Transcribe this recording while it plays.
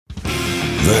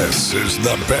This is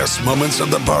the best moments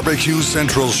of the BBQ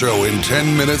Central Show in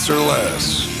 10 minutes or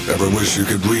less. Ever wish you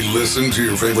could re-listen to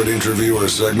your favorite interview or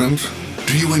segment?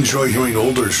 Do you enjoy hearing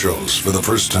older shows for the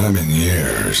first time in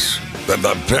years? Then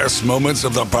the best moments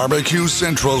of the BBQ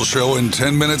Central Show in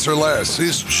 10 minutes or less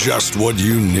is just what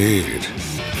you need.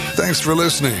 Thanks for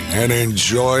listening and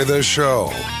enjoy the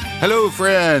show. Hello,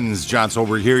 friends. John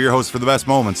Sober here, your host for the best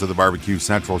moments of the BBQ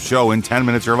Central Show in 10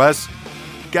 minutes or less.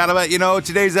 Gotta let you know,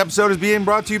 today's episode is being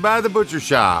brought to you by The Butcher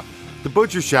Shop. The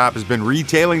Butcher Shop has been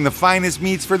retailing the finest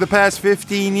meats for the past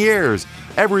 15 years.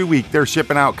 Every week, they're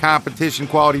shipping out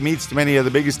competition-quality meats to many of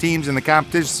the biggest teams in the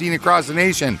competition scene across the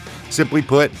nation. Simply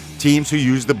put, teams who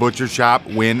use The Butcher Shop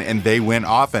win, and they win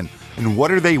often. And what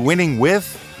are they winning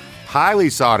with? Highly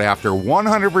sought-after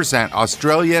 100%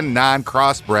 Australian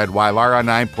non-crossbred Wylara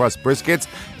 9 Plus briskets,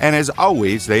 and as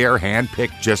always, they are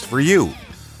hand-picked just for you.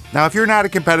 Now, if you're not a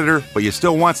competitor, but you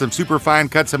still want some super fine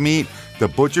cuts of meat, The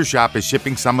Butcher Shop is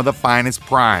shipping some of the finest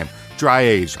prime,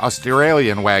 dry-aged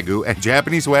Australian Wagyu and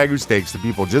Japanese Wagyu steaks to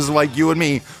people just like you and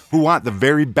me who want the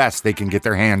very best they can get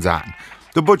their hands on.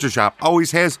 The Butcher Shop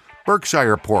always has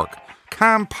Berkshire pork,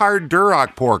 Compard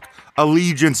Duroc pork,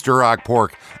 Allegiance Duroc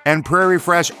pork, and Prairie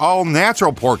Fresh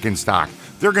all-natural pork in stock.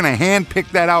 They're going to hand-pick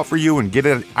that out for you and get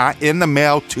it in the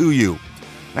mail to you.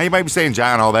 Now, you might be saying,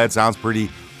 John, all that sounds pretty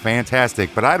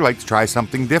fantastic, but I'd like to try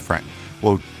something different.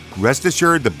 Well, rest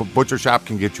assured, the Butcher Shop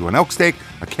can get you an elk steak,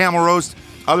 a camel roast,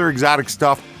 other exotic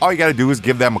stuff. All you got to do is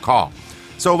give them a call.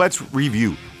 So let's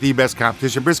review. The best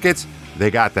competition briskets,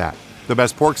 they got that. The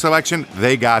best pork selection,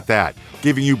 they got that.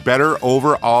 Giving you better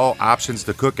overall options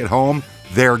to cook at home,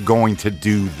 they're going to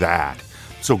do that.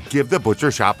 So give the Butcher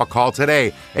Shop a call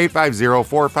today,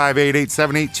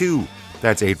 850-458-8782.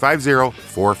 That's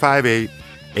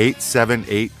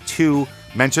 850-458-8782.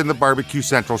 Mention the BBQ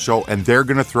Central Show, and they're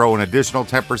going to throw an additional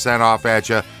 10% off at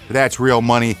you. That's real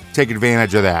money. Take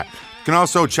advantage of that. You can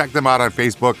also check them out on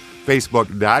Facebook,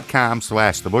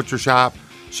 facebook.com/The Butcher Shop.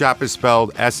 Shop is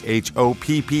spelled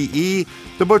S-H-O-P-P-E.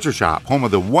 The Butcher Shop, home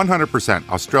of the 100%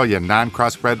 Australian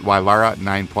non-crossbred Wylara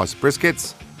 9 Plus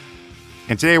briskets.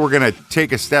 And today we're going to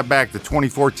take a step back to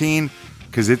 2014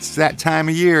 because it's that time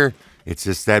of year. It's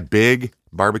just that big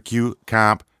barbecue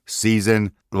comp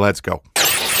season. Let's go.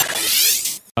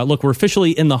 Look, we're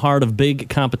officially in the heart of big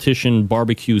competition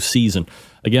barbecue season.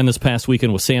 Again, this past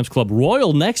weekend was Sam's Club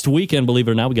Royal. Next weekend, believe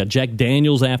it or not, we got Jack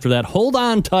Daniels after that. Hold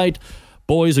on tight,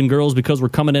 boys and girls, because we're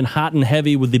coming in hot and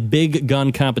heavy with the big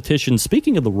gun competition.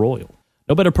 Speaking of the Royal,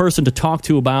 no better person to talk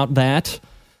to about that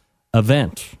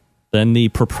event than the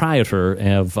proprietor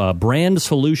of Brand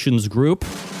Solutions Group.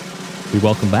 We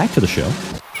welcome back to the show,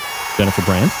 Jennifer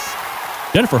Brand.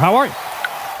 Jennifer, how are you?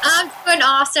 I'm doing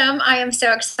awesome. I am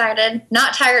so excited.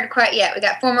 Not tired quite yet. We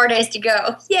got 4 more days to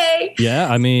go. Yay!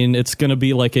 Yeah, I mean, it's going to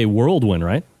be like a whirlwind,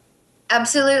 right?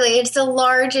 Absolutely. It's the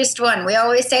largest one. We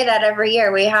always say that every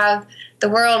year. We have the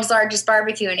world's largest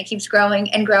barbecue, and it keeps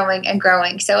growing and growing and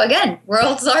growing. So again,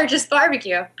 world's largest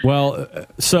barbecue. Well,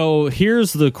 so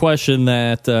here's the question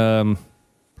that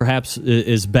perhaps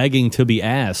is begging to be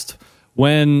asked.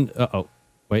 When, I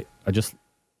just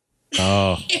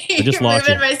lost You're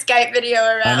moving my Skype video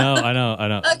around. I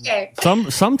know. Okay.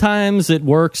 Sometimes it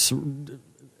works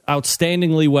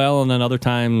outstandingly well, and then other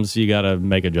times you got to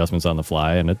make adjustments on the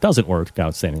fly, and it doesn't work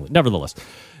outstandingly. Nevertheless,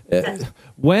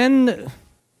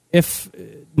 if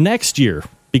next year,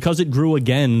 because it grew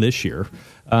again this year,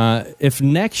 if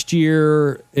next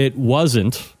year it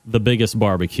wasn't the biggest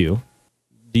barbecue,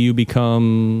 do you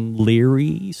become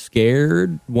leery,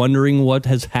 scared, wondering what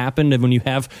has happened? And when you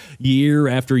have year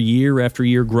after year after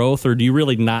year growth, or do you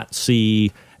really not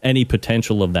see any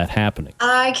potential of that happening?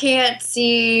 I can't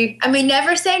see,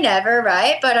 never say never,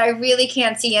 right? But I really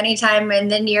can't see any time in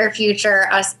the near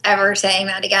future us ever saying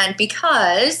that again,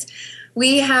 because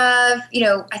we have,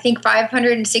 I think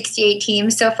 568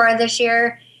 teams so far this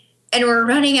year, and we're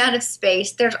running out of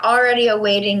space. There's already a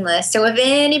waiting list. So if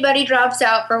anybody drops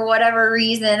out for whatever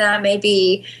reason that may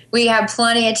be, we have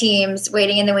plenty of teams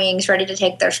waiting in the wings ready to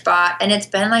take their spot. And it's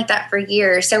been like that for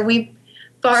years. So we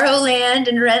borrow land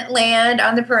and rent land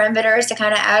on the perimeters to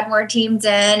kind of add more teams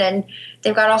in. And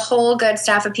they've got a whole good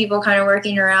staff of people kind of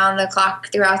working around the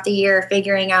clock throughout the year,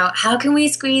 figuring out how can we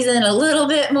squeeze in a little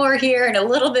bit more here and a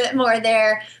little bit more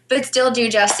there, but still do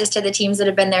justice to the teams that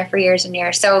have been there for years and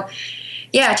years. So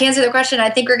yeah, to answer the question, I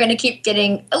think we're going to keep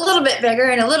getting a little bit bigger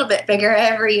and a little bit bigger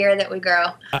every year that we grow.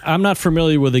 I'm not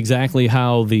familiar with exactly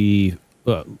how the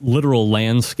literal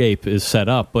landscape is set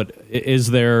up, but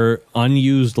is there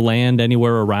unused land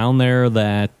anywhere around there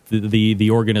that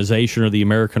the organization or the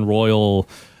American Royal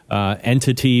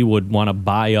entity would want to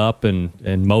buy up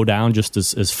and mow down just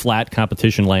as flat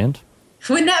competition land?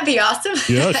 Wouldn't that be awesome?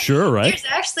 Yeah, sure, right?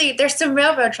 There's some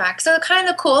railroad tracks. So kind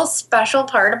of the cool special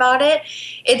part about it,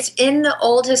 it's in the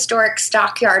old historic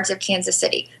stockyards of Kansas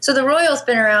City. So the Royal's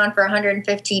been around for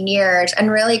 115 years and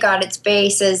really got its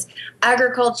base as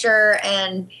agriculture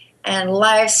and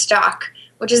livestock,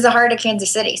 which is the heart of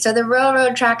Kansas City. So the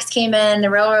railroad tracks came in, the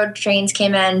railroad trains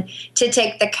came in to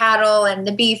take the cattle and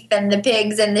the beef and the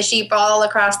pigs and the sheep all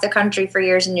across the country for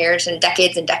years and years and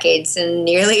decades and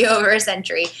nearly over a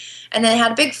century. And then it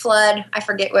had a big flood. I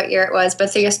forget what year it was,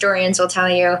 but the historians will tell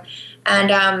you.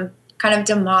 And kind of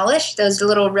demolished those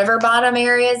little river bottom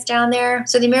areas down there.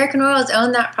 So the American Royals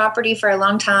owned that property for a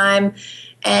long time.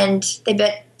 And they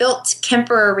built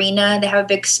Kemper Arena. They have a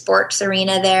big sports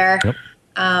arena there.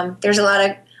 Yep. There's a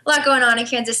lot going on in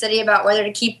Kansas City about whether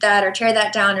to keep that or tear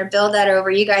that down or build that over.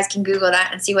 You guys can Google that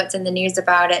and see what's in the news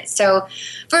about it. So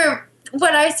for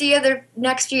what I see of the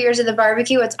next few years of the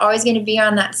barbecue, it's always going to be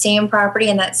on that same property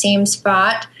in that same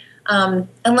spot.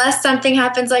 Unless something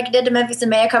happens like it did to Memphis in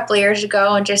May a couple of years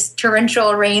ago and just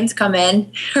torrential rains come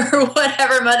in or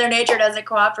whatever, Mother Nature doesn't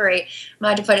cooperate, I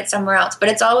might have to put it somewhere else. But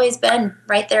it's always been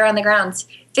right there on the grounds.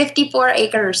 54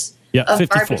 acres of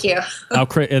 54. Barbecue.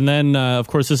 And then, of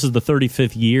course, this is the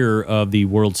 35th year of the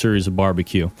World Series of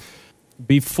Barbecue.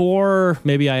 Before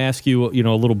maybe I ask you,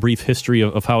 a little brief history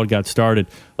of how it got started,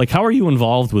 like how are you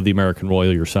involved with the American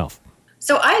Royal yourself?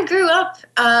 So I grew up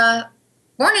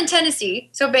born in Tennessee,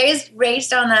 so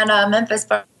raised on that Memphis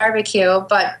barbecue,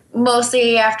 but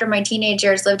mostly after my teenage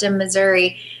years lived in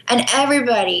Missouri. And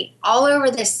everybody all over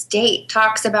the state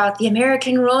talks about the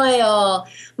American Royal,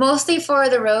 mostly for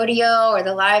the rodeo or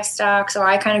the livestock. So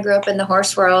I kind of grew up in the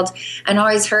horse world and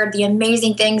always heard the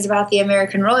amazing things about the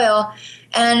American Royal.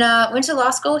 And went to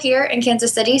law school here in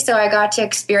Kansas City, so I got to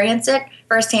experience it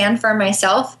firsthand for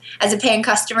myself as a paying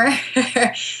customer.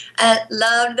 I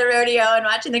loved the rodeo and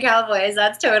watching the cowboys.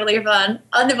 That's totally fun.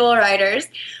 On the bull riders.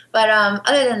 But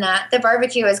other than that, the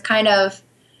barbecue is kind of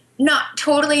not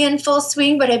totally in full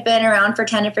swing, but had been around for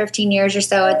 10 to 15 years or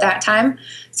so at that time.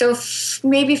 So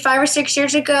maybe 5 or 6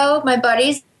 years ago, my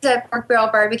buddies at Pork Barrel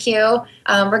Barbecue,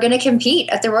 we're going to compete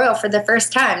at the Royal for the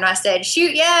first time. And I said,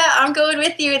 shoot, yeah, I'm going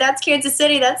with you. That's Kansas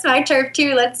City. That's my turf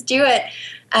too. Let's do it.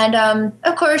 And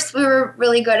of course, we were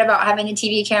really good about having the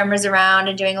TV cameras around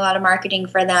and doing a lot of marketing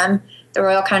for them. The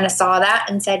Royal kind of saw that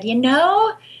and said,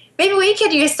 maybe we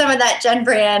could use some of that Jen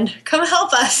brand. Come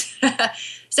help us.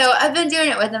 So I've been doing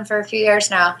it with them for a few years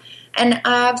now. And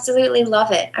I absolutely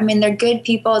love it. I mean, they're good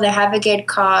people. They have a good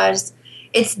cause.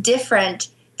 It's different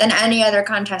than any other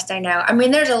contest I know. I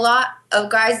mean, there's a lot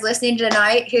of guys listening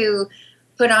tonight who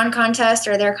put on contests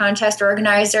or they're contest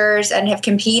organizers and have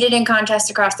competed in contests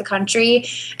across the country.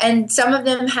 And some of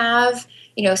them have,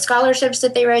 scholarships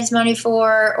that they raise money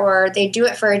for, or they do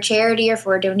it for a charity or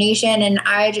for a donation. And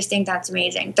I just think that's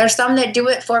amazing. There's some that do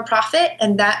it for profit,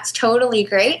 and that's totally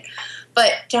great.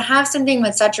 But to have something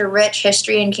with such a rich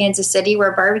history in Kansas City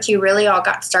where barbecue really all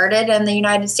got started in the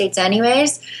United States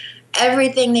anyways,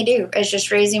 everything they do is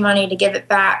just raising money to give it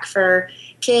back for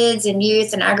kids and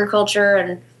youth and agriculture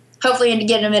and hopefully to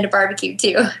get them into barbecue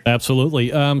too. Absolutely.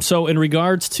 So in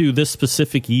regards to this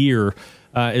specific year,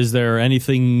 is there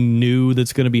anything new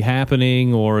that's going to be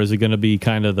happening, or is it going to be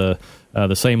kind of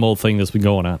the same old thing that's been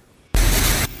going on?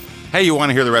 Hey, you want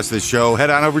to hear the rest of the show? Head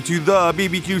on over to the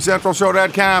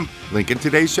BBQCentralShow.com. Link in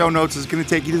today's show notes is going to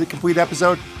take you to the complete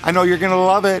episode. I know you're going to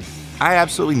love it. I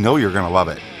absolutely know you're going to love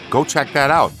it. Go check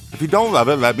that out. If you don't love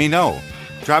it, let me know.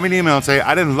 Drop me an email and say,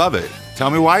 I didn't love it. Tell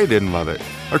me why you didn't love it.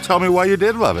 Or tell me why you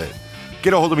did love it.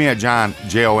 Get a hold of me at John,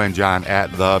 John, at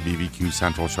the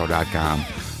BBQCentralShow.com.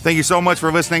 Thank you so much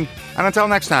for listening. And until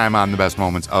next time on the best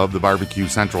moments of the Barbecue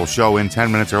Central Show in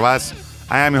 10 minutes or less,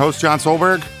 I am your host, John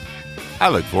Solberg. I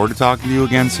look forward to talking to you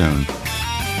again soon.